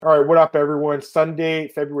All right, what up, everyone? Sunday,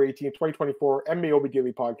 February 18th, 2024, MMAOB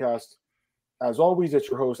Daily Podcast. As always, it's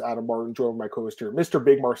your host, Adam Martin, joined by my co-host here, Mr.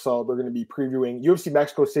 Big Marcel. We're going to be previewing UFC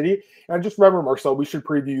Mexico City. And just remember, Marcel, we should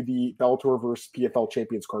preview the Bellator versus PFL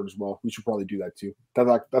Champions card as well. We should probably do that too.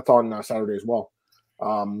 That's on Saturday as well.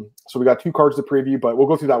 So we got two cards to preview, but we'll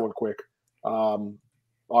go through that one quick.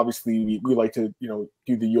 Obviously, we like to do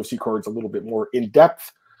the UFC cards a little bit more in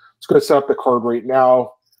depth. Let's go set up the card right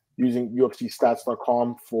now using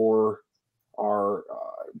UFCstats.com for our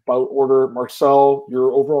bout order. Marcel,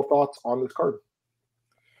 your overall thoughts on this card?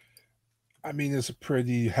 I mean, it's a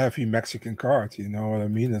pretty heavy Mexican card, you know what I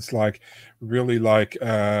mean? It's like really like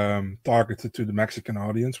targeted to the Mexican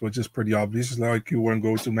audience, which is pretty obvious. It's like you wouldn't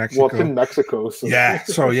go to Mexico. Well, it's in Mexico. So. Yeah,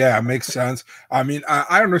 so yeah, it makes sense. I mean,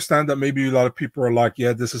 I understand that maybe a lot of people are like,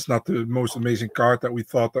 yeah, this is not the most amazing card that we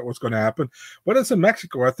thought that was going to happen. But it's in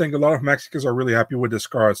Mexico. I think a lot of Mexicans are really happy with this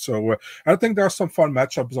card. So I think there are some fun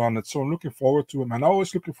matchups on it. So I'm looking forward to it. I'm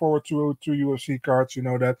always looking forward to UFC cards, you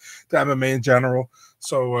know, that the MMA in general.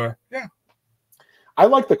 So, yeah. I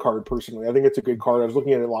like the card personally. I think it's a good card. I was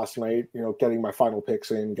looking at it last night, getting my final picks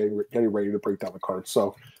in, getting ready to break down the card.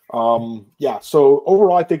 So, yeah. So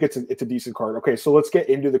overall, I think it's a decent card. Okay, so let's get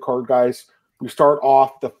into the card, guys. We start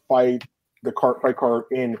off the fight card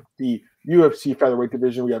in the UFC featherweight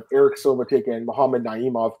division. We have Eric Silva taking Muhammad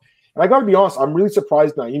Naimov. And I got to be honest, I'm really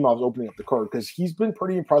surprised Naimov's opening up the card because he's been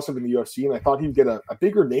pretty impressive in the UFC, and I thought he'd get a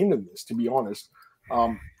bigger name than this, to be honest.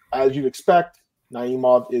 As you'd expect,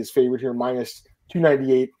 Naimov is favored here minus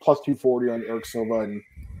 298 plus 240 on Eric Silva, and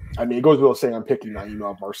I mean it goes without saying I'm picking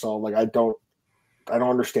Naimov, Marcel. Like I don't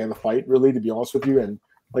understand the fight really, to be honest with you. And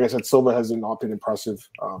like I said, Silva has not been impressive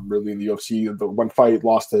really in the UFC. The one fight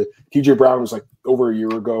lost to TJ Brown was like over a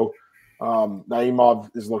year ago.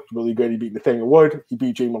 Naimov has looked really good. He beat Nathaniel Wood. He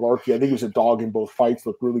beat Jay Malarkey. I think he was a dog in both fights.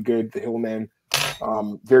 Looked really good. The Hillman,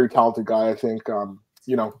 very talented guy. I think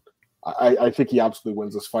I think he absolutely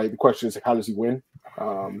wins this fight. The question is, how does he win?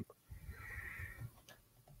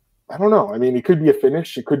 I don't know. I mean, it could be a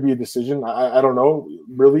finish. It could be a decision. I don't know.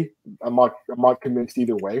 Really, I'm not convinced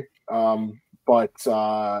either way. But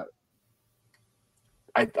I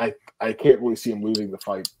can't really see him losing the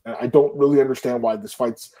fight. I don't really understand why this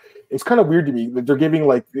fight's. It's kind of weird to me that they're giving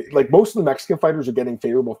like most of the Mexican fighters are getting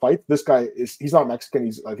favorable fights. This guy he's not Mexican.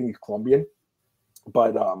 I think he's Colombian.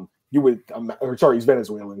 But he's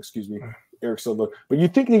Venezuelan. Excuse me, Eric Silva. But you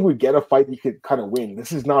think he would get a fight he could kind of win?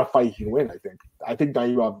 This is not a fight he can win. I think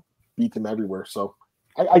Naimov beat him everywhere. So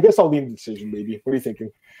I guess I'll leave the decision, maybe. What are you thinking?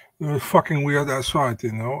 Fucking weird ass fight,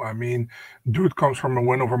 you know. I mean, dude comes from a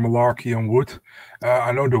win over Malarkey and Wood.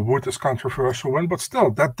 I know the Wood is controversial win, but still,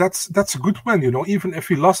 that's a good win, you know. Even if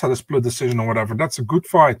he lost at a split decision or whatever, that's a good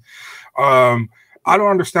fight. I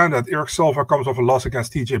don't understand that Eric Silva comes off a loss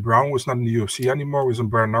against TJ Brown, who's not in the UFC anymore. He's in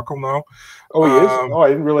bare knuckle now. Oh, he is? Oh, I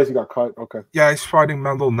didn't realize he got cut. Okay. Yeah, he's fighting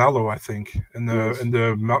Mendel Nello, I think, in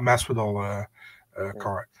the Masvidal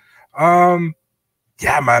card.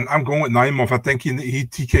 Yeah, man, I'm going with Naimov. I think he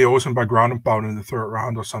TKOs him by ground and pound in the third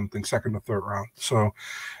round or something, second or third round. So,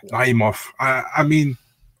 Naimov. I mean,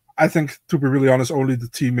 I think, to be really honest, only the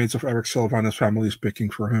teammates of Eric Silva and his family is picking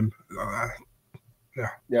for him.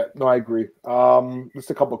 Yeah, no, I agree. Just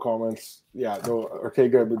a couple of comments. Yeah, no,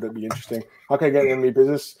 Ortega would be interesting. How can I get in the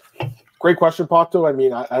business? Great question, Pato. I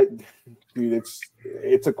mean, dude,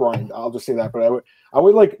 it's a grind. I'll just say that. But I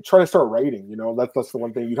would like try to start writing. You know, that's the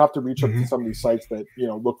one thing. You'd have to reach up to some of these sites that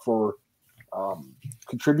look for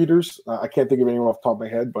contributors. I can't think of anyone off the top of my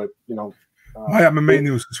head, but my MMA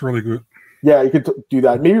news is really good. Yeah, you could do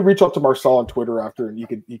that. Maybe reach out to Marcel on Twitter after, and you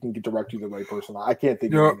can get direct to the right person. I can't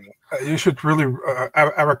think of anyone. You should really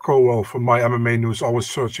Eric Colwell from my MMA news, always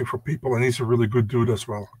searching for people, and he's a really good dude as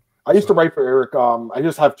well. I used to write for Eric. I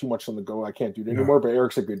just have too much on the go. I can't do it anymore, but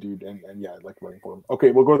Eric's a good dude, and yeah, I like writing for him. Okay,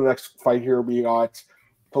 we'll go to the next fight here. We got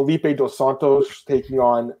Felipe Dos Santos taking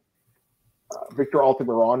on Victor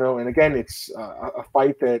Altamirano. And again, it's a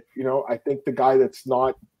fight that, I think the guy that's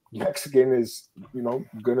not Mexican is,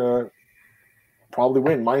 going to probably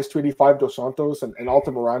win. Minus 285 Dos Santos and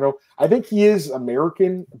Altamirano. I think he is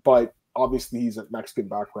American, but obviously he's a Mexican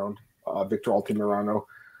background, Victor Altamirano.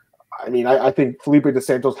 I mean, I think Felipe Dos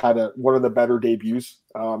Santos had one of the better debuts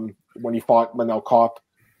when he fought Manel Kopp.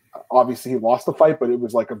 Obviously, he lost the fight, but it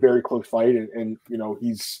was like a very close fight. And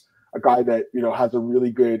he's a guy that, has a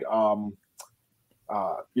really good,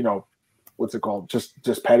 what's it called?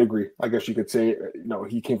 Just pedigree, I guess you could say.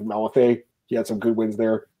 He came from LFA. He had some good wins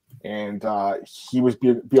there. And he was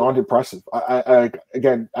beyond impressive. I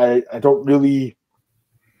don't really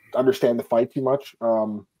understand the fight too much.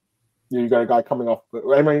 You got a guy coming off.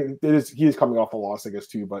 I mean, he is coming off a loss, I guess,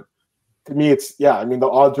 too. But To me, it's I mean, the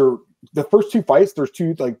odds are the first two fights. There's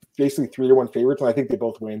two like basically 3-1 favorites, and I think they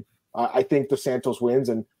both win. I think Dos Santos wins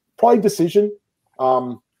and probably decision.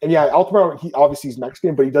 And yeah, Altamiro, he obviously he's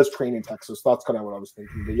Mexican, but he does train in Texas. So that's kind of what I was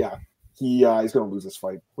thinking. But yeah, he's going to lose this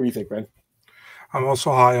fight. What do you think, Ben? I'm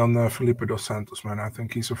also high on Felipe Dos Santos, man. I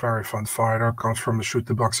think he's a very fun fighter. Comes from the Shoot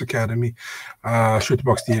the Box Academy, Shoot the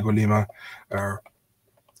Box Diego Lima.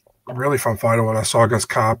 Really fun fighter. What I saw against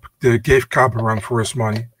Cap, they gave Cap a run for his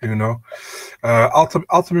money. You know,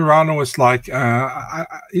 Altamirano is like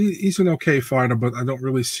he's an okay fighter, but I don't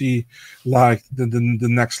really see like the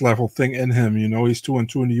next level thing in him. You know, he's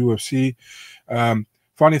 2-2 in the UFC.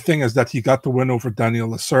 Funny thing is that he got the win over Daniel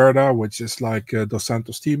Lacerda, which is like Dos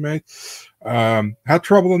Santos' teammate. Had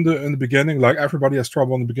trouble in the beginning, like everybody has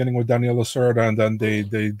trouble in the beginning with Daniel Lacerda, and then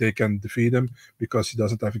they can defeat him because he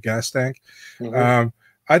doesn't have a gas tank.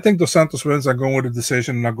 I think Dos Santos wins. I'm going with a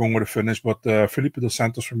decision, I'm not going with a finish, but Felipe Dos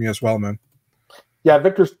Santos for me as well, man. Yeah,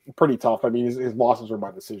 Victor's pretty tough. I mean, his losses are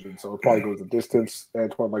by decision, so it probably goes the distance.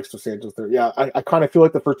 Antoine likes Dos Santos there. Yeah, I kind of feel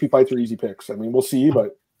like the first two fights are easy picks. I mean, we'll see,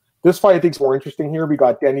 but this fight I think is more interesting here. We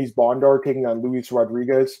got Denis Bondar taking on Luis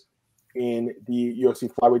Rodriguez in the UFC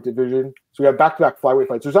flyweight division. So we have back-to-back flyweight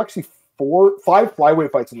fights. There's actually 5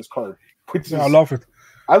 flyweight fights in this card. I love it.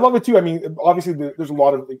 I love it too. I mean, obviously there's a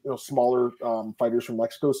lot of smaller fighters from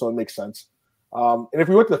Mexico, so it makes sense. And if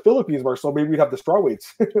we went to the Philippines, Marcel, maybe we'd have the strawweights.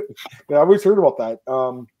 I always heard about that.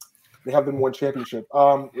 They have them one championship.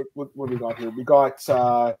 What do we got here? We got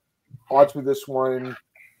odds for this one.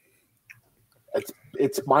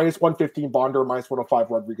 It's minus 115 Bondar, minus 105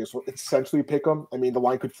 Rodriguez. So it's essentially pick 'em. I mean, the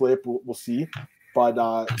line could flip. We'll see. But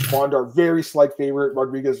Bondar, very slight favorite.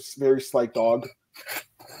 Rodriguez, very slight dog.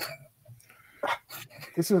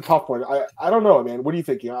 This is a tough one. I don't know, man. What are you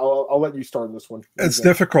thinking? I'll let you start on this one. It's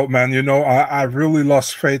difficult, man. You know, I really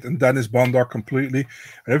lost faith in Denis Bondar completely.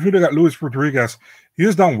 And if you look at Luis Rodriguez, he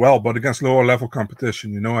has done well, but against lower level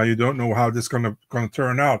competition, you know, and you don't know how this is gonna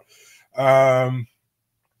turn out.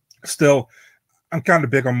 Still, I'm kind of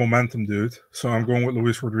big on momentum, dude. So I'm going with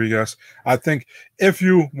Luis Rodriguez. I think if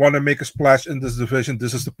you want to make a splash in this division,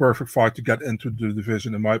 this is the perfect fight to get into the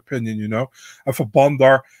division, in my opinion, you know. And for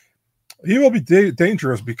Bondar, he will be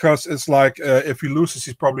dangerous because it's like if he loses,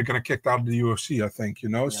 he's probably going to kick out of the UFC, I think, you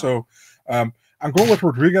know. Yeah. So I'm going with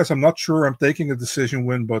Rodriguez. I'm not sure I'm taking a decision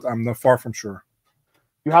win, but I'm not far from sure.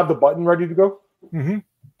 You have the button ready to go? Mm-hmm.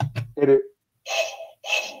 Hit it.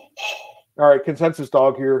 All right, consensus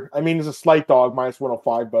dog here. I mean, it's a slight dog, minus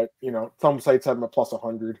 105, but, you know, some sites have him at plus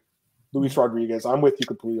 100. Luis Rodriguez, I'm with you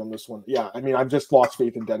completely on this one. Yeah, I mean, I've just lost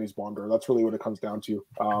faith in Denis Bondar. That's really what it comes down to.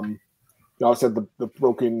 I said the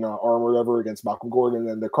broken arm or whatever against Malcolm Gordon, and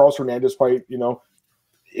then the Carlos Hernandez fight, you know,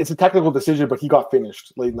 it's a technical decision, but he got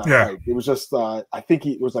finished late in that fight. It was just, I think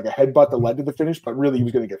it was like a headbutt that led to the finish, but really he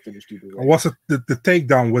was going to get finished either way. Was it the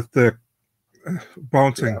takedown with the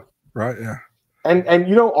bouncing, right? Yeah. And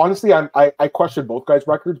you know, honestly, I question both guys'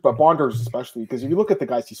 records, but Bondar's especially, because if you look at the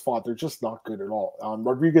guys he's fought, they're just not good at all.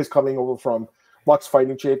 Rodriguez coming over from Lux Fight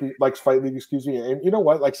League, and you know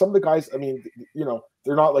what? Like some of the guys, I mean, you know,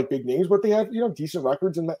 they're not like big names, but they have, you know, decent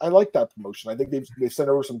records, and I like that promotion. I think they've sent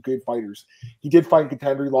over some good fighters. He did fight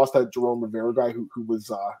Contender. He lost that Jerome Rivera guy who was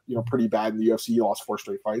you know, pretty bad in the UFC. He lost 4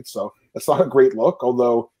 straight fights, so that's not a great look.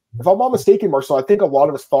 Although, if I'm not mistaken, Marcel, I think a lot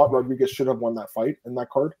of us thought Rodriguez should have won that fight in that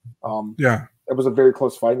card. It was a very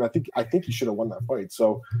close fight, and I think he should have won that fight.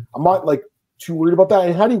 So I'm not like too worried about that.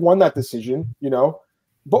 And had he won that decision, you know,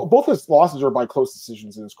 both his losses are by close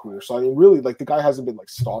decisions in his career. So I mean, really, like the guy hasn't been like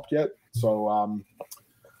stopped yet. So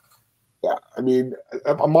yeah, I mean,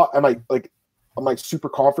 am I super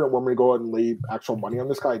confident when we go out and lay actual money on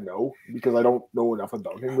this guy? No, because I don't know enough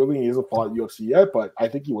about him really. He hasn't fought UFC yet, but I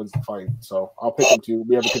think he wins the fight. So I'll pick him too.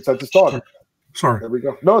 We have a consensus dog. Sorry. There we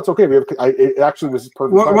go. No, it's okay. It actually was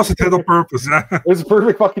perfect. Well, it was a on purpose. It was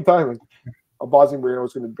perfect fucking timing. Bosnian Moreno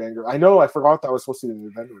was going to banger. I know. I forgot that was supposed to be the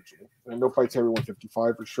event originally. And no fights heavy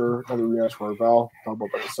 155 for sure. Another rematch for Royval. Talk about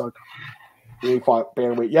that suck. He fought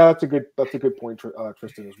bantamweight. Yeah, that's a good point,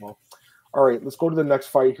 Tristan, as well. All right, let's go to the next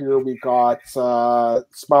fight here. We got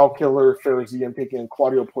Smile Killer Farazian taking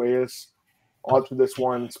Claudio Puelles. Odds for this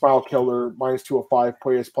one: Smile Killer minus 205,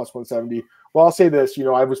 Puelles plus 170. Well, I'll say this, you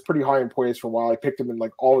know, I was pretty high on Puelles for a while. I picked him in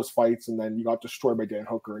like all his fights, and then he got destroyed by Dan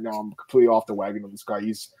Hooker, and now I'm completely off the wagon on this guy.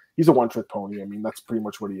 He's a one-trick pony. I mean, that's pretty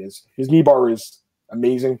much what he is. His knee bar is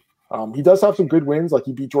amazing. He does have some good wins, like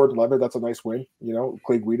he beat Jordan Levitt. That's a nice win. You know,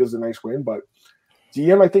 Clay Guida's a nice win, but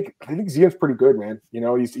ZM, I think ZM's pretty good, man. You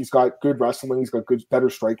know, he's got good wrestling. He's got better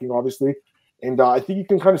striking, obviously, and I think he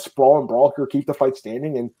can kind of sprawl and brawl here, keep the fight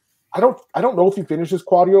standing, and I don't know if he finishes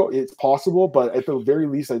Claudio. It's possible, but at the very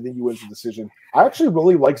least, I think he wins the decision. I actually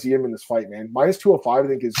really like Ziem in this fight, man. Minus 205, I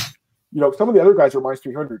think is, some of the other guys are minus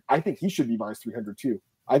 300. I think he should be minus 300 too.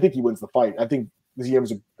 I think he wins the fight. I think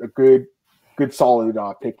Ziem's a good solid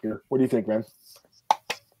pick here. What do you think, man?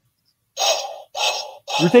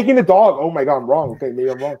 You're taking the dog. Oh my God, I'm wrong. Okay,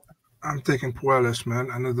 maybe I'm wrong. I'm taking Puelles, man,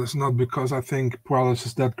 and it is not because I think Puelles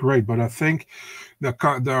is that great, but I think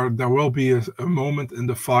there will be a moment in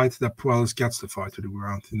the fight that Puelles gets the fight to the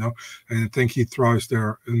ground, and I think he thrives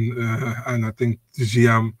there, and I think the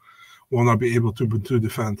GM will not be able to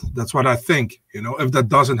defend. That's what I think. If that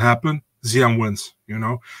doesn't happen, Ziem wins.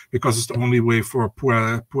 Because it's the only way for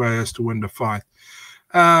Puelles to win the fight.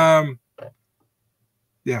 Yeah,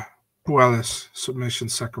 Puelles submission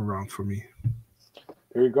second round for me.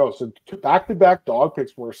 There you go. So back-to-back dog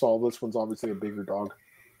picks were solid. This one's obviously a bigger dog.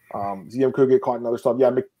 Ziem could get caught in another sub.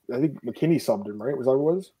 Yeah, I think McKinney subbed him, right? Was that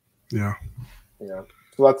what it was? Yeah. Yeah.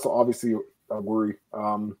 So that's obviously a worry.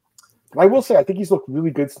 But I will say, I think he's looked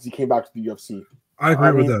really good since he came back to the UFC. I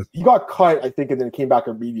agree with that. He got cut, I think, and then came back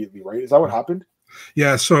immediately, right? Is that what happened?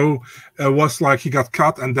 Yeah, so it was like he got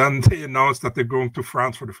cut, and then they announced that they're going to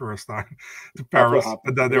France for the first time, to Paris.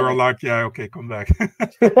 And then they were like, yeah, okay, come back.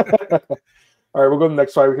 All right, we'll go to the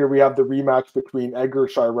next fight here. We have the rematch between Edgar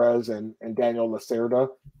Chairez and Daniel Lacerda.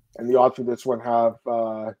 And the odds for this one have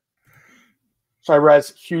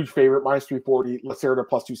Chairez, huge favorite, minus 340, Lacerda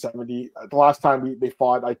plus 270. The last time they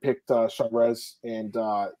fought, I picked Chairez, and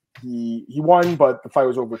he won, but the fight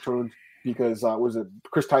was overturned because was it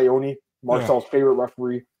Chris Taioni, Marcel's favorite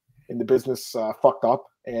referee in the business, fucked up,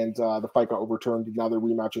 and the fight got overturned. Now they're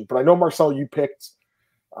rematching. But I know, Marcel, you picked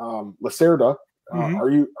Lacerda. Are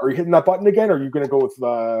you hitting that button again? Or are you going to go with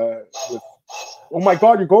oh my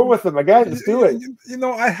God, you're going with him again? Let's do it.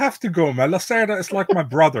 I have to go, man. Lacerda is like my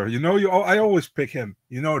brother. I always pick him.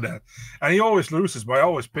 You know that, and he always loses, but I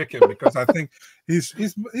always pick him because I think he's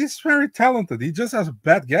very talented. He just has a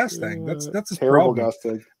bad gas tank. That's his terrible problem. Gas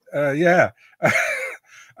tank. Yeah.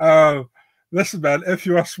 Listen, man, if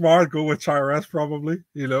you are smart, go with Chairez probably.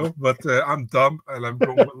 But I'm dumb and I'm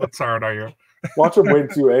going with Lacerda here. Watch him win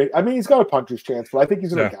too, eh? I mean, he's got a puncher's chance, but I think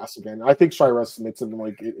he's going to gas again. I think Chairez submits him.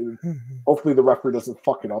 Hopefully the referee doesn't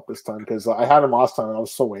fuck it up this time, because I had him last time and I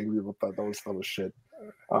was so angry about that. That was shit.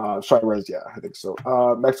 Chairez, yeah, I think so.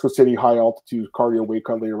 Mexico City, high altitude cardio weight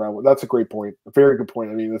cut later round. That's a great point. A very good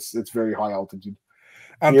point. I mean, it's very high altitude.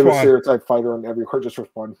 The other stereotype fighter on every card just for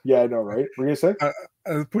fun. Yeah, I know, right? What are you gonna say?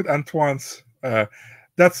 I put Antoine's. You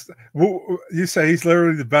say he's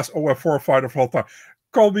literally the best OF4 fighter of all time.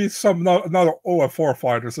 Call me another OF4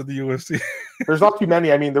 fighters in the UFC. There's not too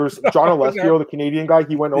many. I mean, there was John Alessio, the Canadian guy.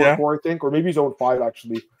 He went 0-4, I think, or maybe he's 0-5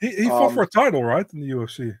 actually. He fought for a title, right, in the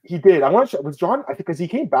UFC. He did. I want to check. Was John? I think because he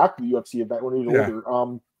came back to the UFC event when he was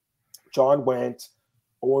older. John went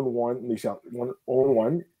 0-1. Let me see.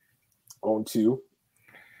 0-1, 0-2,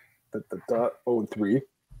 0-3,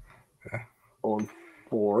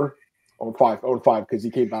 0-4. 0-5 because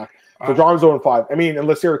he came back. So John's 0-5. I mean,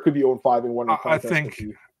 unless Sarah could be 0-5 and 1. I think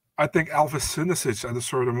Elvis Sinisic at a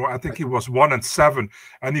certain moment. I think he was 1-7,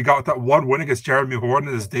 and he got that one win against Jeremy Horn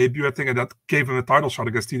in his debut. I think, and that gave him a title shot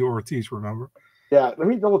against Tito Ortiz. Remember? Yeah. Let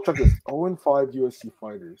me double check this. 0-5 UFC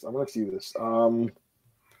fighters. I'm gonna see this. I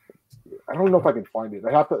don't know if I can find it.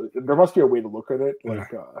 I have to. There must be a way to look at it.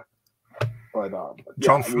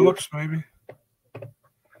 John Phillips, maybe.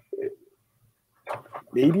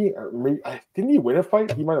 Maybe didn't he win a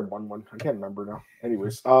fight? He might have won one. I can't remember now.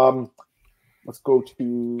 Anyways, let's go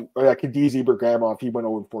to Khadija Bergamov. He went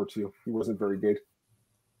 0-4 too. He wasn't very good.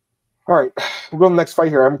 All right, we'll go to the next fight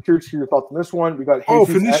here. I'm curious to hear your thoughts on this one. We got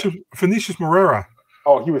Vinicius Moreira.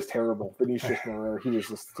 Oh, he was terrible. Vinicius Moreira. He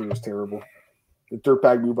was terrible. The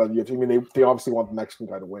dirtbag move by the UFC. I mean, they obviously want the Mexican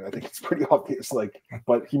guy to win. I think it's pretty obvious.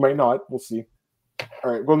 But he might not. We'll see.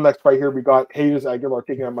 All right, we'll go to the next fight here. We got Jesus Aguilar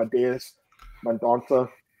taking on Madeus Mendonça,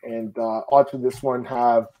 and odds for this one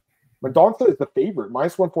have Mendonça is the favorite,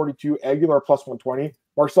 minus 142, Aguilar plus 120.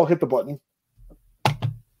 Marcel, hit the button.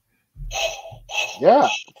 Yeah,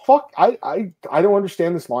 fuck. I don't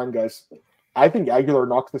understand this line, guys. I think Aguilar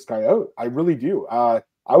knocks this guy out. I really do. I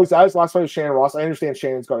was last fight with Shannon Ross. I understand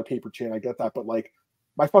Shannon's got a paper chin. I get that, but my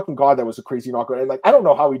fucking God, that was a crazy knockout. And I don't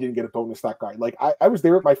know how he didn't get a bonus, that guy. I was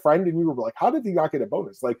there with my friend and we were like, how did he not get a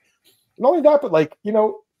bonus? Not only that, but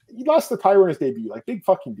he lost the Tyro in his debut. Big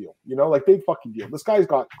fucking deal. Big fucking deal. This guy's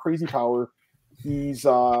got crazy power. He's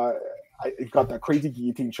got that crazy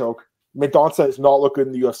guillotine choke. Mendonça has not looked good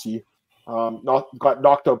in the UFC. Got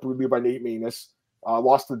knocked out brutally by Nate Maness.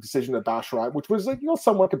 Lost the decision at Basharat, which was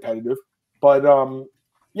somewhat competitive. But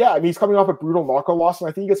Yeah, I mean, he's coming off a brutal knockout loss, and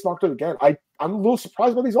I think he gets knocked out again. I'm a little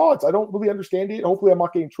surprised by these odds. I don't really understand it. Hopefully, I'm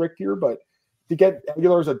not getting tricked here, but to get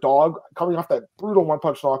Aguilar as a dog coming off that brutal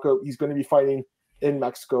one-punch knockout, he's going to be fighting in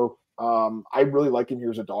Mexico. I really like him here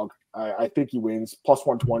as a dog. I think he wins plus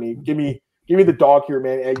 120. Give me the dog here,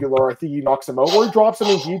 man. Aguilar. I think he knocks him out, or he drops him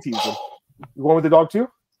and guillotines him. You going with the dog too?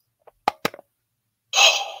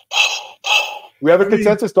 We have a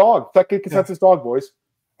consensus dog. Second consensus dog, boys.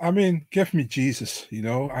 I mean, give me Jesus, you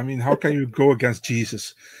know. I mean, how can you go against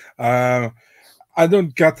Jesus? I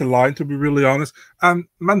don't get the line, to be really honest. And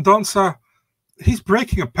Mendonça, he's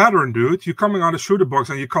breaking a pattern, dude. You're coming out of shooter box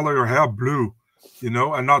and you color your hair blue, you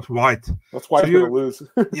know, and not white. That's why he's going to lose.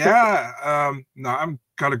 Yeah. No, I'm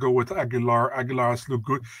going to go with Aguilar. Aguilar has looked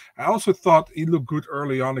good. I also thought he looked good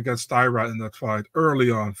early on against Tyra in that fight. Early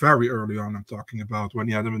on, very early on, I'm talking about, when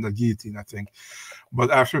he had him in the guillotine, I think. But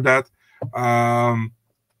after that,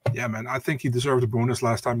 yeah, man, I think he deserved a bonus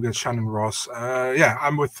last time against Shannon Ross. Yeah,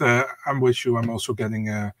 I'm with you. I'm also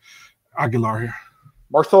getting Aguilar here.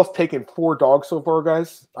 Marcel's taken 4 dogs so far,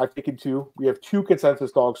 guys. I've taken 2. We have 2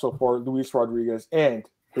 consensus dogs so far, Luis Rodriguez and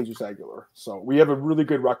Jesus Aguilar. So we have a really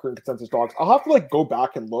good record in consensus dogs. I'll have to go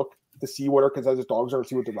back and look to see what our consensus dogs are and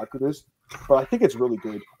see what the record is. But I think it's really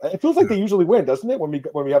good. It feels like they usually win, doesn't it? When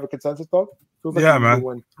we have a consensus dog, feels like man,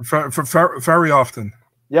 win. Very often.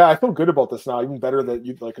 Yeah, I feel good about this now, even better that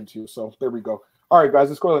you'd like him to. So there we go. All right, guys,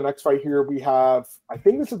 let's go to the next fight here. We have, I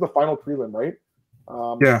think this is the final prelim, right?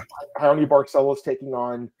 Yeah. Raoni Barcelos taking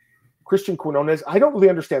on Christian Quinones. I don't really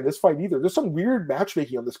understand this fight either. There's some weird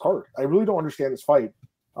matchmaking on this card. I really don't understand this fight.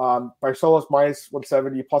 Barcelos minus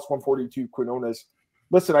 170, plus 142 Quinones.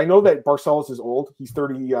 Listen, I know that Barcelos is old. He's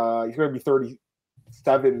 30. He's going to be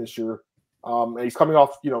 37 this year. And he's coming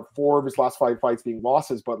off, 4 of his last 5 fights being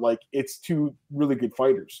losses, but it's 2 really good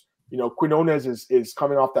fighters. Quinones is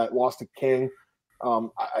coming off that loss to King.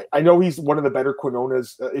 I know he's one of the better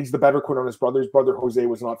Quinones. He's the better Quinones brother. His brother Jose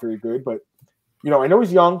was not very good, but I know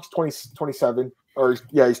he's young. He's 27, or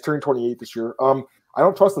he's turning 28 this year. I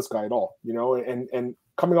don't trust this guy at all. And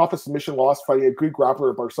coming off a submission loss, fighting a good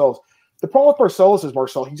grappler at Barcelos. The problem with Barcelos is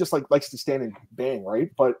Marcel. He just likes to stand and bang, right?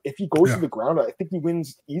 But if he goes to the ground, I think he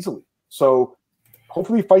wins easily. So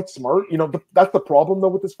hopefully he fights smart. That's the problem though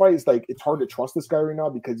with this fight is it's hard to trust this guy right now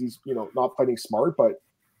because he's not fighting smart. But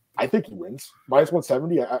I think he wins minus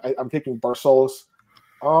 170. I'm taking Barcelos.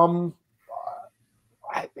 You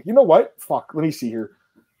know what? Fuck. Let me see here.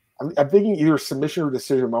 I'm thinking either submission or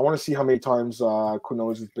decision. I want to see how many times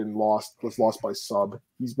Quinones has been lost. Was lost by sub.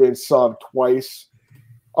 He's been subbed twice.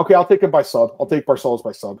 Okay, I'll take him by sub. I'll take Barcelos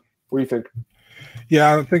by sub. What do you think?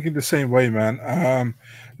 Yeah, I'm thinking the same way, man.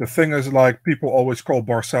 The thing is, people always call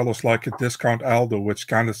Barcelos a discount Aldo, which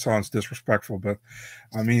kind of sounds disrespectful, but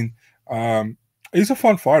I mean, he's a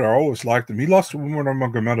fun fighter. I always liked him. He lost to Umar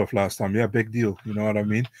Nurmagomedov last time. Yeah, big deal. You know what I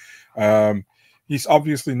mean? He's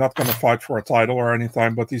obviously not going to fight for a title or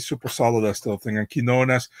anything, but he's super solid, I still think. And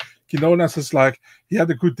Quinones is he had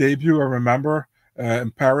a good debut, I remember.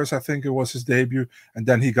 In Paris, I think it was his debut, and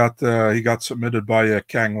then he got submitted by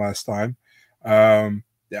Kang last time.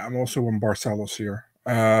 Yeah, I'm also on Barcelos here.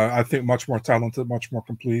 I think much more talented, much more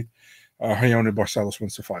complete. Raoni Barcelos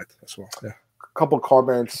wins the fight as well. Yeah. A couple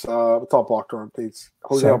comments. What's up, Blocked On, please?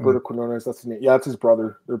 Jose Alberto Quinones, that's his name. Yeah, that's his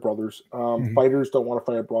brother. They're brothers. Fighters don't want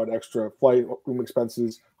to fight abroad. Extra flight, room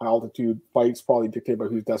expenses, high altitude. Fights probably dictated by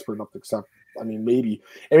who's desperate enough to accept. I mean, maybe.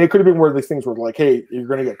 I mean, it could have been one of these things where hey, you're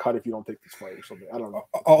going to get cut if you don't take this fight or something. I don't know.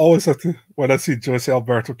 I always have to, when I see Jose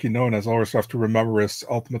Alberto Quinones, I always have to remember his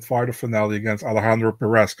Ultimate Fighter finale against Alejandro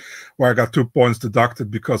Perez, where I got 2 points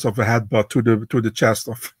deducted because of a headbutt to the chest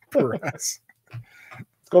of Perez.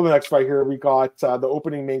 Let's go to the next fight here. We got the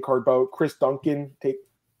opening main card bout. Chris Duncan. Let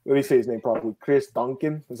me say his name properly. Chris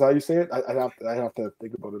Duncan. Is that how you say it? I have to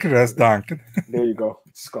think about it. Chris Duncan. There you go.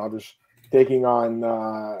 It's Scottish. Taking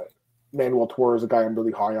on Manuel Torres, a guy I'm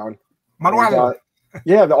really high on. Manuel.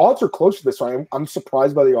 Yeah, the odds are close to this fight. I'm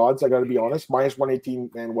surprised by the odds. I got to be honest. Minus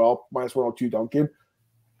 118 Manuel, minus 102 Duncan.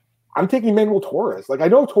 I'm taking Manuel Torres. I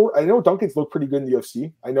know Duncan's looked pretty good in the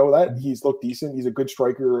UFC. I know that he's looked decent. He's a good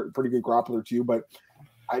striker, pretty good grappler too. But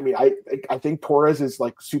I mean, I think Torres is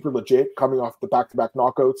super legit, coming off the back-to-back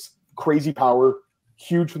knockouts, crazy power,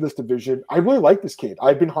 huge for this division. I really like this kid.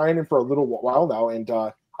 I've been high on him for a little while now, and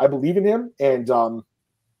I believe in him. And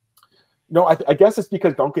I guess it's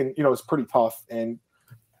because Duncan, is pretty tough. And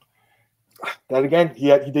then again, he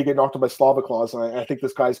did get knocked out by Slava Claus, and I think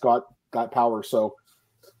this guy's got that power. So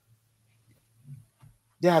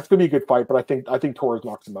yeah, it's gonna be a good fight. But I think Torres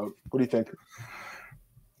knocks him out. What do you think?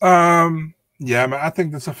 Yeah, man, I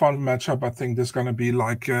think that's a fun matchup. I think there's gonna be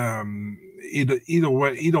either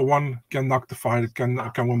way, either one can knock the fight. Can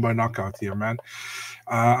win by knockout here, man.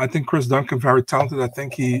 I think Chris Duncan very talented. I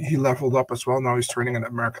think he leveled up as well. Now he's training an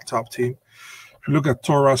American top team. If you look at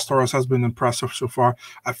Torres has been impressive so far.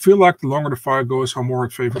 I feel like the longer the fight goes, how more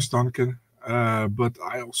it favors Duncan. But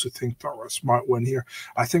I also think Torres might win here.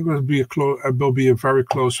 I think it will be a very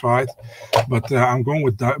close fight. But I'm going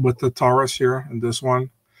with the Torres here in this one.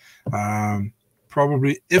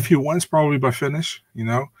 Probably, if he wins, probably by finish.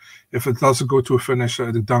 If it doesn't go to a finish,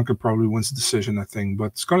 the Duncan probably wins the decision, I think. But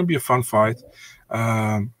it's going to be a fun fight.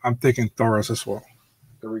 I'm taking Torres as well.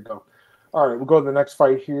 There we go. All right, we'll go to the next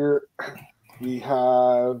fight here. We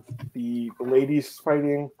have the ladies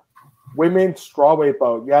fighting. Women's strawweight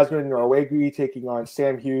bout. Yasmin Norwegi taking on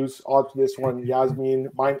Sam Hughes. Odds for this one, Yasmin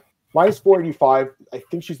minus 485. I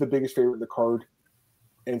think she's the biggest favorite in the card.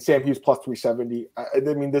 And Sam Hughes plus 370. I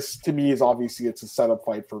mean, this to me is obviously it's a setup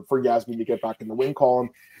fight for Yasmin to get back in the win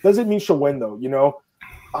column. Doesn't mean she'll win though,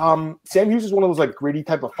 Sam Hughes is one of those like gritty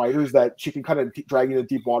type of fighters that she can kind of drag into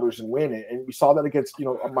deep waters and win it. And we saw that against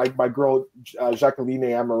my girl Jacqueline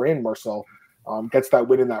Amarin Marcel. Gets that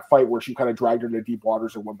win in that fight where she kind of dragged her into deep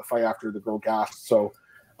waters and won the fight after the girl gassed. So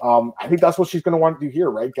I think that's what she's going to want to do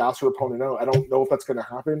here, right? Gas her opponent out. I don't know if that's going to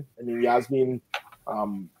happen. I mean, Yasmin,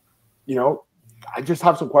 I just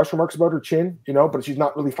have some question marks about her chin, but she's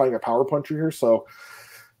not really fighting a power puncher here. So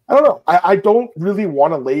I don't know. I don't really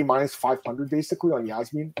want to lay minus 500 basically on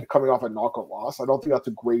Yasmin coming off a knockout loss. I don't think that's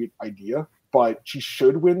a great idea, but she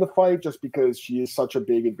should win the fight just because she is such a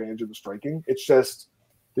big advantage of the striking. It's just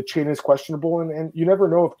the chin is questionable, and you never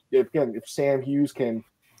know if Sam Hughes can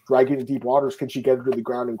drag into deep waters, can she get her to the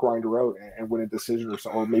ground and grind her out and win a decision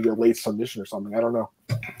or maybe a late submission or something? I don't know.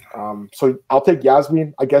 So I'll take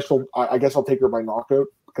Yasmin. I guess I'll take her by knockout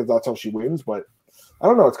because that's how she wins. But I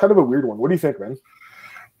don't know. It's kind of a weird one. What do you think, man?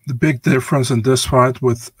 The big difference in this fight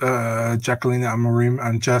with Jacqueline Amarim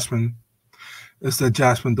and Jasmine is that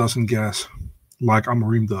Jasmine doesn't gas like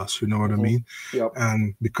Amarim does, you know what I mean? Yep.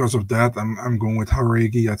 And because of that, I'm going with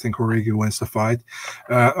Horegi. I think Horegi wins the fight.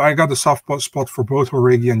 I got a soft spot for both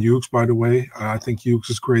Horegi and Hughes, by the way. I think Hughes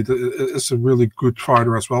is great. It's a really good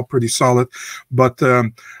fighter as well, pretty solid. But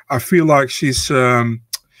I feel like she's,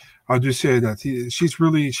 how do you say that?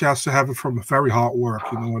 She has to have it from very hard work,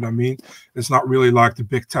 you know what I mean? It's not really like the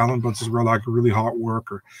big talent, but it's really like a really hard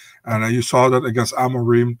worker. And you saw that against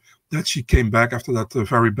Amarim, that she came back after that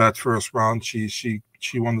very bad first round. She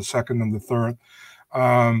won the second and the third.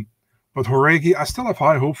 But Horegi, I still have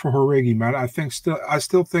high hope for Horegi, man. I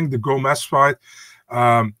still think the Gomez fight.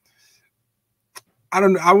 I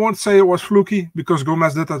won't say it was fluky because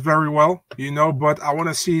Gomez did that very well, but I want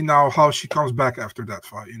to see now how she comes back after that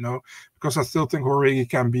fight, because I still think Horegi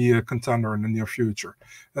can be a contender in the near future.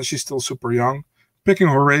 And she's still super young. Picking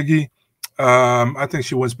Horegi, I think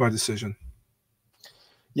she wins by decision.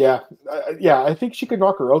 Yeah, I think she could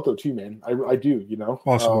knock her out though too, man. I do,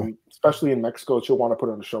 Possible. Especially in Mexico, she'll want to put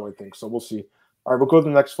on a show, I think. So we'll see. All right, we'll go to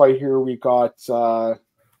the next fight here. We got El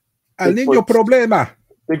Niño Problema.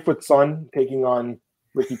 Bigfoot's son taking on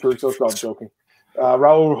Ricky Turcios. No, I'm joking.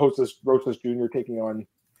 Raul Rosas Jr. taking on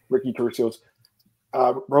Ricky Turcios.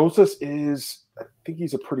 Rosas is, I think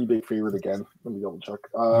he's a pretty big favorite again. Let me double check.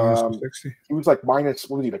 He was like minus,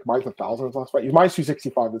 what was he, like minus 1,000 his last fight? He's minus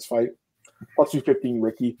 265 this fight. Plus 215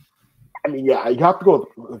 Ricky. I mean, yeah, you have to go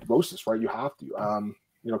with Rosas, right? You have to.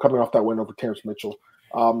 Coming off that win over Terrence Mitchell.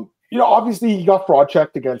 Obviously he got fraud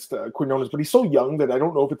checked against Quinones, but he's so young that I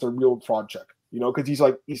don't know if it's a real fraud check. Because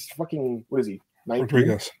he's fucking, what is he? 19?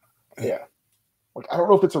 Rodriguez. Yeah. Like, I don't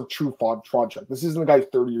know if it's a true fraud check. This isn't a guy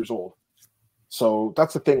 30 years old. So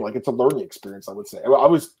that's the thing. Like, it's a learning experience, I would say. I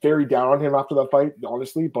was very down on him after that fight,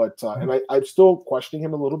 honestly, but and I'm still questioning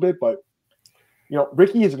him a little bit, but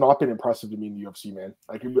Ricky has not been impressive to me in the UFC, man.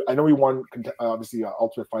 Like, I know he won, obviously,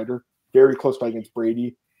 Ultimate Fighter, very close fight against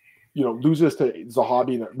Brady. Loses to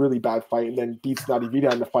Zahabi in a really bad fight, and then beats Nati Vida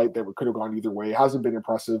in a fight that could have gone either way. It hasn't been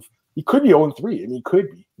impressive. He could be 0-3, and he could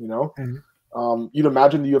be. You'd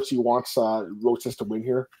imagine the UFC wants Rosas to win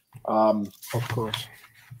here. Of course.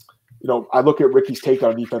 I look at Ricky's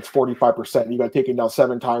takedown defense, 45%. He got taken down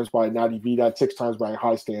 7 times by Nati Vida, 6 times by a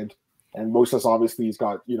high stand. And Rosas obviously has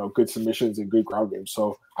got good submissions and good ground game.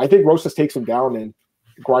 So I think Rosas takes him down and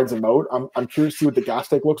grinds him out. I'm curious to see what the gas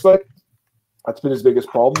take looks like. That's been his biggest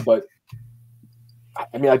problem. But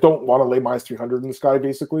I mean, I don't want to lay minus 300 in this guy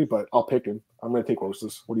basically, but I'll pick him. I'm going to take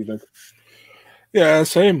Rosas. What do you think? Yeah,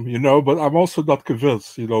 same. But I'm also not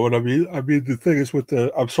convinced. You know what I mean? I mean, the thing is with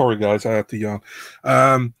the. I'm sorry, guys. I have to yawn.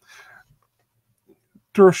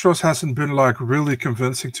 Turcios hasn't been like really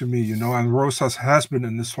convincing to me, and Rosas has been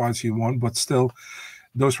in this fights he won, but still,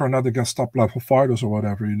 those were not against top-level fighters or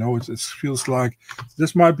whatever, you know. It feels like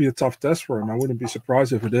this might be a tough test for him. I wouldn't be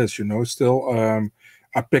surprised if it is, you know. Still,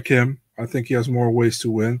 I pick him. I think he has more ways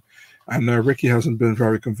to win. And Ricky hasn't been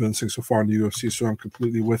very convincing so far in the UFC, so I'm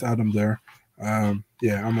completely with Adam there.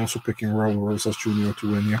 Yeah, I'm also picking Royval Rosas Jr.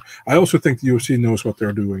 to win. Yeah, I also think the UFC knows what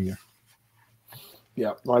they're doing. Yeah.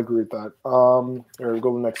 Yeah, I agree with that. Here we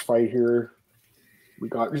go to the next fight here. We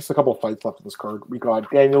got just a couple of fights left in this card. We got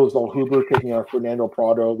Daniel Zellhuber taking on Fernando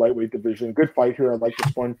Prado, lightweight division. Good fight here. I like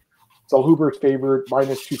this one. Zellhuber's favored,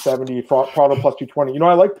 minus 270. Prado plus 220. You know,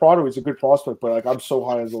 I like Prado. He's a good prospect, but like I'm so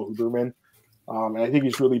high on Zellhuber, man. And I think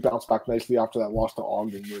he's really bounced back nicely after that loss to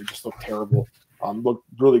Ogden, where he just looked terrible. Looked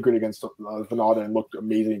really good against Venata and looked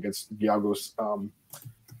amazing against Giagos.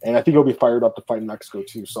 And I think he'll be fired up to fight in Mexico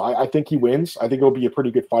too. So I think he wins. I think it'll be a pretty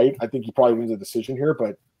good fight. I think he probably wins a decision here,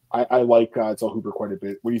 but I like Zellhuber quite a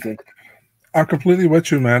bit. What do you think? I'm completely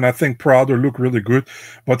with you, man. I think Prado looked really good,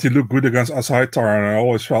 but he looked good against Azaitar, and I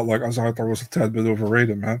always felt like Azaitar was a tad bit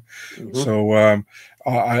overrated, man. Mm-hmm. So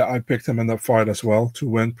I picked him in that fight as well to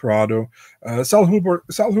win Prado.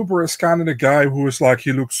 Zellhuber is kind of the guy who is like,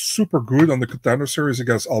 he looks super good on the Contender Series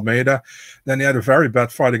against Almeida. Then he had a very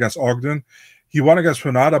bad fight against Ogden. He won against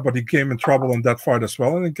Venata, but he came in trouble in that fight as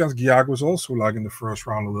well. And against Giagos also, like in the first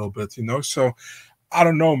round a little bit, you know. So I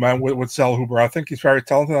don't know, man, with Zellhuber. I think he's very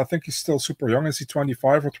talented. I think he's still super young. Is he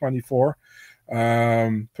 25 or 24?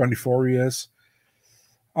 24 he is.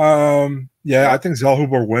 Yeah, I think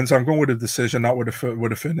Zellhuber wins. I'm going with a decision, not with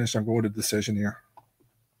a finish. I'm going with a decision here.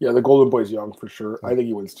 Yeah, the Golden Boy's young for sure. I think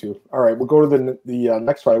he wins too. All right, we'll go to the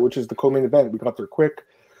next fight, which is the co-main event. We got there quick.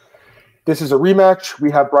 This is a rematch.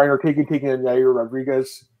 We have Brian Ortega taking on Yair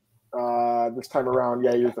Rodriguez. This time around,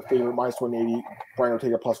 Yair's the favorite, minus 180. Brian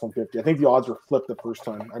Ortega plus 150. I think the odds were flipped the first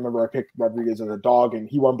time. I remember I picked Rodriguez as a dog, and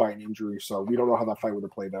he won by an injury, so we don't know how that fight would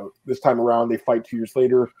have played out. This time around, they fight 2 years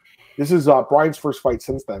later. This is Brian's first fight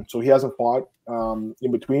since then, so he hasn't fought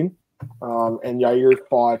in between. And Yair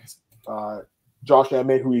fought Josh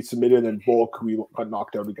Emmett, who he submitted, and Volk, who he got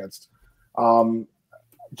knocked out against.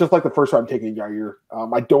 Just like the first time, I'm taking Yair.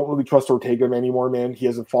 I don't really trust Ortega anymore, man. He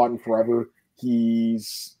hasn't fought in forever.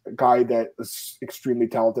 He's a guy that is extremely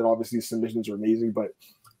talented. Obviously, his submissions are amazing, but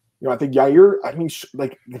you know, I think Yair. I mean,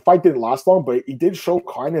 like the fight didn't last long, but he did show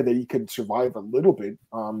kind of that he could survive a little bit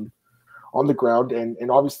on the ground.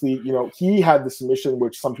 And obviously, you know, he had the submission,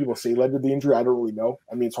 which some people say led to the injury. I don't really know.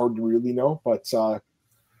 I mean, it's hard to really know, but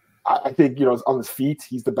I think, you know, on his feet,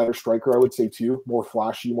 he's the better striker, I would say, too. More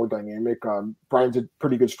flashy, more dynamic. Brian's a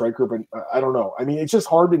pretty good striker, but I don't know. I mean, it's just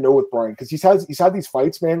hard to know with Brian because he's had these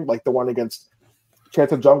fights, man, like the one against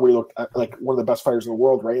Chanton Jung, where he looked like one of the best fighters in the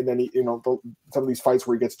world, right? And then, some of these fights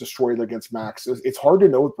where he gets destroyed against Max. It's hard to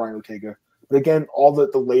know with Brian Ortega. But again, all the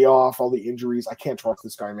layoff, all the injuries, I can't trust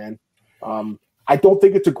this guy, man. I don't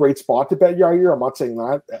think it's a great spot to bet Yair. I'm not saying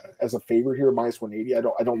that as a favorite here, minus 180.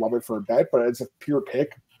 I don't love it for a bet, but as a pure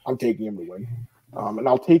pick, I'm taking him to win. And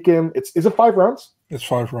I'll take him. Is it 5 rounds? It's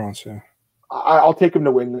 5 rounds, yeah. I'll take him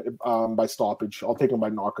to win by stoppage. I'll take him by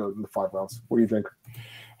knockout in the 5 rounds. What do you think?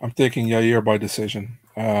 I'm taking Yair by decision.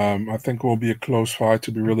 I think it will be a close fight,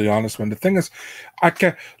 to be really honest. When the thing is, I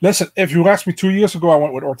can't listen. If you asked me 2 years ago, I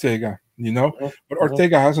went with Ortega. You know, but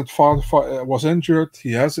Ortega hasn't fought, was injured.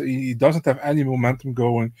 He doesn't have any momentum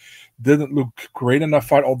going. Didn't look great in that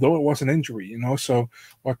fight, although it was an injury. You know, so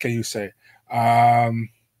what can you say? I'm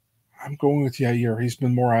going with Yair. He's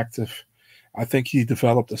been more active. I think he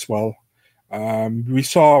developed as well. We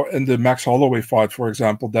saw in the Max Holloway fight, for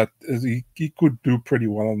example, that he could do pretty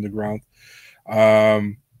well on the ground.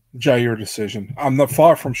 Jair decision. I'm not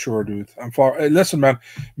far from sure, dude. I'm far. Hey, listen, man.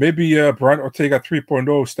 Maybe Brian Ortega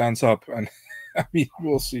 3.0 stands up, and I mean,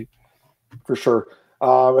 we'll see. For sure.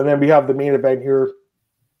 And then we have the main event here.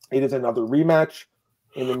 It is another rematch.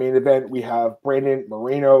 In the main event, we have Brandon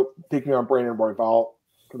Moreno taking on Brandon Royval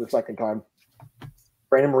for the second time.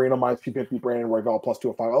 Brandon Moreno minus 250, Brandon Royval plus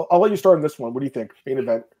 205. I'll let you start on this one. What do you think? Main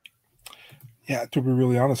event. Yeah, to be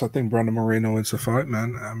really honest, I think Brandon Moreno wins the fight,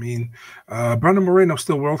 man. I mean, Brandon Moreno is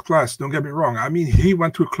still world class. Don't get me wrong. I mean, he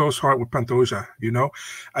went to a close fight with Pantoja, you know,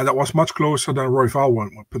 and that was much closer than Royval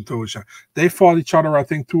went with Pantoja. They fought each other, I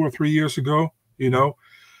think, 2 or 3 years ago, you know.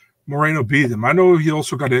 Moreno beat him. I know he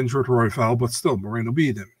also got injured, Royval, but still, Moreno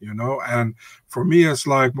beat him, you know. And for me, it's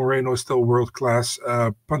like Moreno is still world class.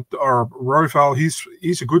 Royval,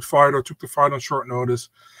 he's a good fighter. Took the fight on short notice.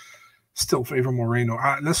 Still favor Moreno.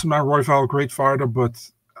 Listen, man, Royval, great fighter, but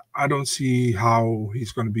I don't see how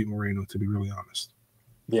he's going to beat Moreno, to be really honest.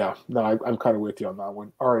 Yeah, no, I'm kind of with you on that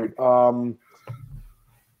one. All right.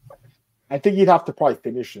 I think you'd have to probably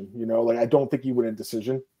finish him, you know. Like, I don't think he would in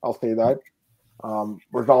decision. I'll say that.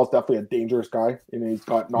 Royval's definitely a dangerous guy. You know, he's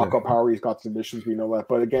got knockout power. He's got submissions. We know that.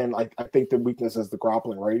 But again, I think the weakness is the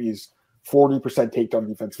grappling, right? He's 40% takedown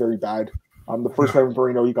defense, very bad. The first fight with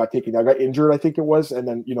Moreno, he got taken down, got injured, I think it was, and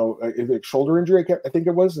then shoulder injury, I think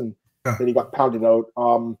it was, and then he got pounded out.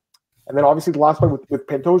 And then obviously the last fight with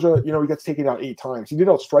Pantoja, he gets taken down 8 times. He did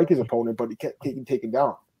outstrike his opponent, but he kept getting taken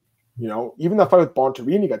down. Even that fight with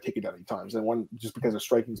Bontarine, he got taken down 8 times, and one just because his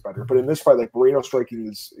striking is better. But in this fight, like Moreno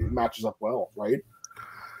striking matches up well, right?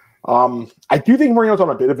 I do think Moreno's on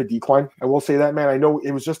a bit of a decline. I will say that, man. I know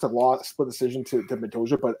it was just a split decision to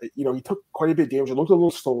Pantoja, but he took quite a bit of damage. It looked a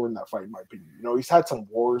little slower in that fight, in my opinion. He's had some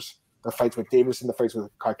wars, the fights with Davison, the fights with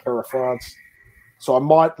Kara France. So I'm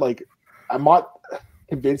not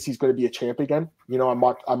convinced he's going to be a champ again. I'm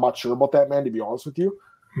not sure about that, man. To be honest with you,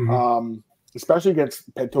 especially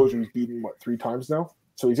against Pantoja, who's beaten 3 times now.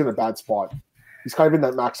 So he's in a bad spot. He's kind of in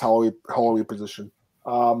that Max Holloway position.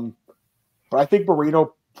 But I think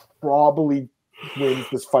Moreno probably wins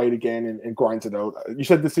this fight again and grinds it out. You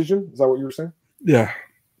said decision? Is that what you were saying? Yeah.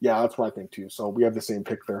 Yeah, that's what I think too. So we have the same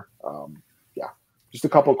pick there. Just a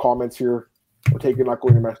couple of comments here. We're not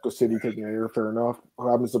going to Mexico City, taking an air, fair enough.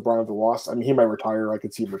 What happens to Brian with the loss? I mean, he might retire. I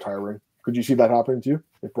could see him retiring. Could you see that happening to you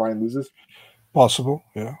if Brian loses? Possible.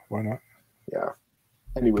 Yeah, why not? Yeah.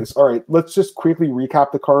 Anyways, all right. Let's just quickly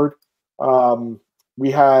recap the card.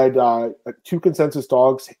 We had 2 consensus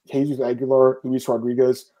dogs, Jesus Aguilar, Luis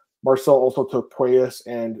Rodriguez. Marcel also took Pueyas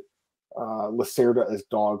and Lacerda as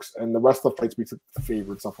dogs. And the rest of the fights we took the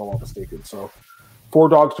favorites, if I'm not mistaken. So 4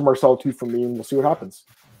 dogs to Marcel, 2 from me, and we'll see what happens.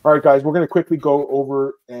 All right, guys, we're going to quickly go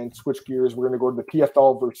over and switch gears. We're going to go to the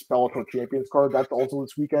PFL versus Bellator Champions card. That's also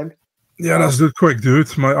this weekend. Yeah, let's do it quick,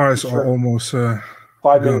 dude. My eyes are almost 5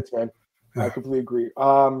 minutes, man. Yeah. I completely agree.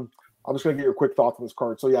 I'm just going to get your quick thoughts on this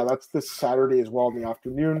card. So, yeah, that's this Saturday as well in the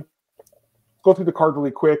afternoon. Go through the card really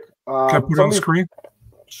quick. Can I put it on the screen?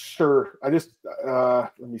 Sure. I just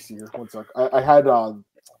let me see here. One sec. I had the odds.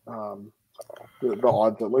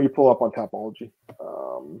 Let me pull up on Tapology.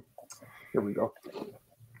 Here we go.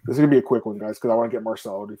 This is going to be a quick one, guys, because I want to get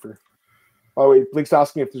Marcel ready for. By the way, Blake's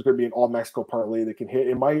asking if there's going to be an all-Mexico parlay that can hit.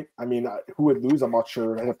 It might. I mean, who would lose? I'm not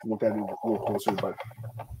sure. I'd have to look at it a little closer, but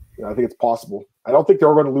I think it's possible. I don't think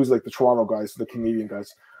they're going to lose like the Toronto guys, the Canadian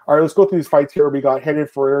guys. All right, let's go through these fights here. We got Henry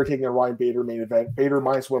Ferreira taking a Ryan Bader main event. Bader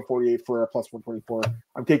minus 148, Ferreira plus 124.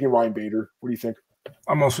 I'm taking Ryan Bader. What do you think?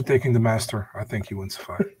 I'm also taking the Master. I think he wins the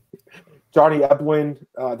fight. Johnny Eblen.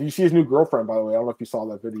 Do you see his new girlfriend, by the way? I don't know if you saw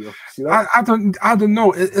that video. See that? I don't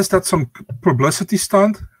know. Is that some publicity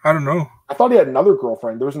stunt? I don't know. I thought he had another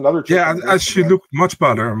girlfriend. There was another chick. Yeah, she looked much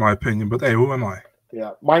better, in my opinion. But hey, who am I?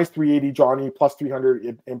 Yeah, minus 380, Johnny, plus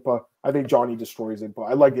 300, Impa. I think Johnny destroys Impa.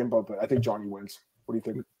 I like Impa, but I think Johnny wins. What do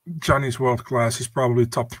you think? Johnny's world class. He's probably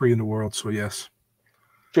top 3 in the world, so yes.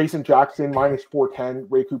 Jason Jackson, minus 410,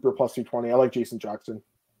 Ray Cooper, plus 220. I like Jason Jackson.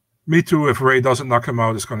 Me too. If Ray doesn't knock him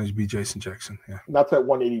out, it's going to be Jason Jackson. Yeah, and that's at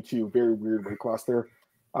 182. Very weird weight class there.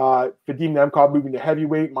 Vadim Nemkov moving to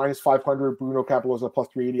heavyweight, minus 500. Bruno Capoloza, plus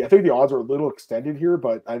 380. I think the odds are a little extended here,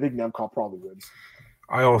 but I think Nemkov probably wins.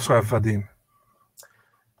 I also have Vadim.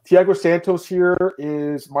 Thiago Santos here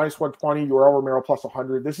is minus 120. Yoel Romero, plus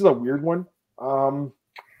 100. This is a weird one. I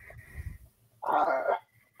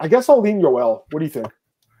guess I'll lean Yoel. What do you think?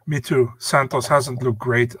 Me too. Santos hasn't looked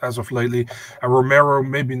great as of lately, and Romero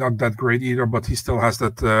maybe not that great either, but he still has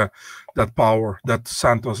that power that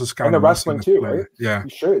Santos is kind of. And the wrestling too, right? Yeah, he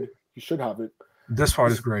should have it. This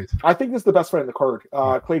fight is great. I think this is the best fight in the card.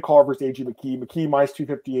 Clay Collar versus AJ McKee. McKee minus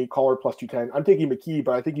 258, Collar plus 210. I'm taking McKee,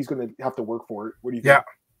 but I think he's going to have to work for it. What do you think? Yeah.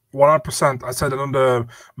 100%. I said it on the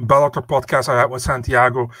Bellator podcast I had with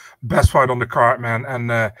Santiago. Best fight on the card, man. And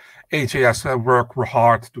AJ has to work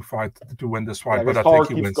hard to win this fight. Yeah, but I think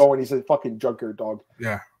he wins. Going. He's a fucking junkyard dog.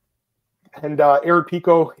 Yeah. And Eric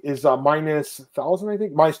Pico is minus 1,000, I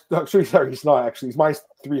think. He's not actually. He's minus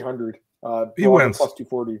 300. He wins. Plus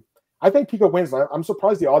 240. I think Pico wins. I'm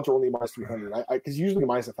surprised the odds are only minus 300. Because usually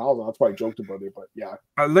minus 1,000. That's why I joked about it. But yeah.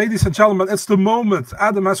 Ladies and gentlemen, it's the moment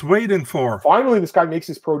Adam has waited for. Finally, this guy makes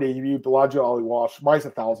his pro debut. Bellagio Ali Walsh, minus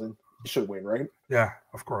 1,000. He should win, right? Yeah,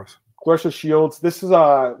 of course. Clarissa Shields. This is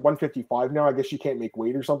 155 now. I guess she can't make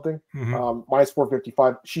weight or something. Minus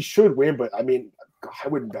 455. She should win, but I mean, I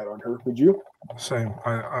wouldn't bet on her. Would you? Same.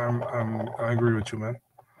 I agree with you, man.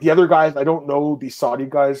 The other guys, I don't know the Saudi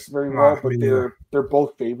guys very well, but they're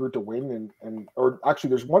both favored to win, or actually,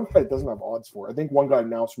 there's one fight that doesn't have odds for. I think one got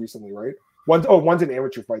announced recently, right? One's an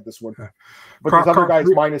amateur fight. This one, but this other guy's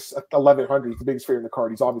minus 1,100. He's the biggest favorite in the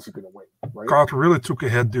card. He's obviously going to win, right? Carter really took a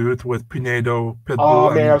hit, dude, with Pinedo, Pitbull.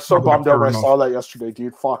 Oh man, I was so bummed out when I saw that yesterday,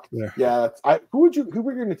 dude. Fuck. Yeah. Who were you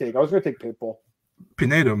going to take? I was going to take Pitbull.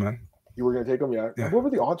 Pinedo, man. You were going to take him, yeah. Yeah. What were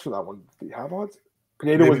the odds for that one? Do you have odds?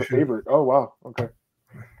 Pineda was the few. favorite. Oh, wow. Okay.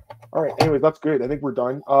 All right. Anyways, that's good. I think we're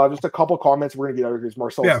done. Just a couple comments. We're going to get out of here because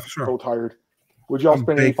Marcel's so tired. Would y'all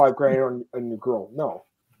spend 85 grand on your girl? No.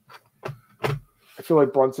 I feel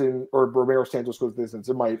like Brunson or Romero Santos goes distance.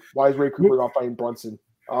 It might. Why is Ray Cooper not fighting Brunson?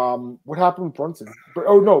 What happened with Brunson?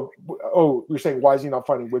 Oh, no. Oh, you're saying why is he not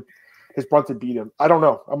fighting with because Brunson beat him? I don't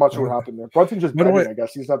know. I'm not sure what happened there. Brunson just betting, I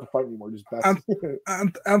guess. He doesn't have to fight anymore. Just bet.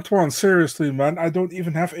 And Antoine, seriously, man, I don't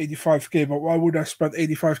even have 85K, but why would I spend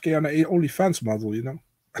 85K on an OnlyFans model, you know?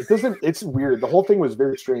 It doesn't. It's weird. The whole thing was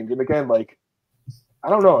very strange. And again, like, I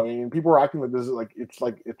don't know. I mean, people were acting like this is like it's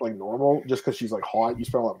like normal just because she's like hot. You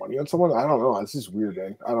spend a lot of money on someone. I don't know. This is weird,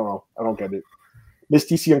 man. I don't know. I don't get it. Miss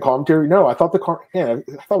DC and commentary. No, I thought I thought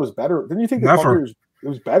it was better. Didn't you think the commentary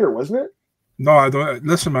was better? Wasn't it? No, I don't.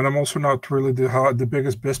 Listen, man, I'm also not really the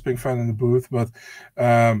biggest Bisping fan in the booth, but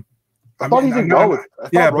I thought he did well. I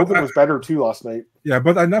thought Rogan was better too last night. Yeah,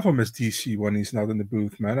 but I never miss DC when he's not in the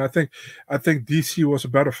booth, man. I think DC was a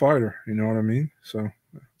better fighter. You know what I mean? So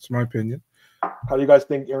that's my opinion. How do you guys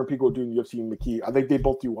think Aaron Pico would do in the UFC and McKee? I think they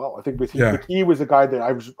both do well. I think McKee was a guy that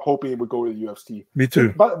I was hoping would go to the UFC. Me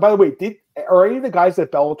too. By the way, are any of the guys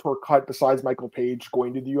that Bellator cut besides Michael Page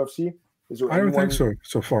going to the UFC? Is there I don't think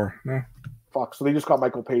so far. No. Fuck. So they just got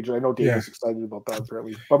Michael Page. I know Dave is excited about that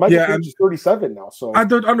apparently. But Michael Page is 37 now. So I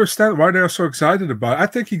don't understand why they're so excited about it. I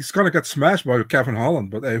think he's gonna get smashed by Kevin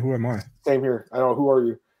Holland, but hey, who am I? Same here. I don't know. Who are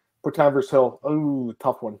you? Potan versus Hill. Oh,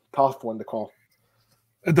 tough one. Tough one to call.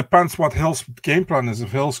 It depends what Hill's game plan is.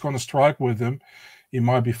 If Hill's gonna strike with him, he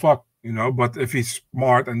might be fucked. You know, but if he's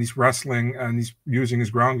smart and he's wrestling and he's using his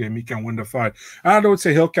ground game, he can win the fight. I don't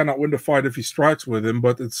say Hill cannot win the fight if he strikes with him,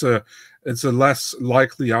 but it's a less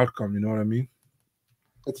likely outcome. You know what I mean?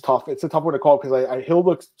 It's tough. It's a tough one to call because Hill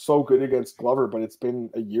looks so good against Glover, but it's been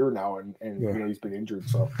a year now, and you know he's been injured.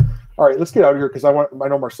 So, all right, let's get out of here because I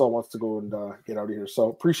know Marcel wants to go and get out of here. So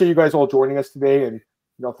appreciate you guys all joining us today, and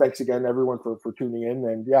thanks again everyone for tuning in.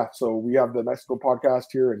 And so we have the Mexico podcast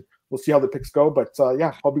here, and we'll see how the picks go. But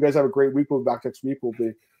hope you guys have a great week. We'll be back next week. We'll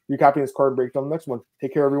be recapping this card and break down the next one.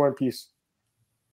 Take care, everyone. Peace.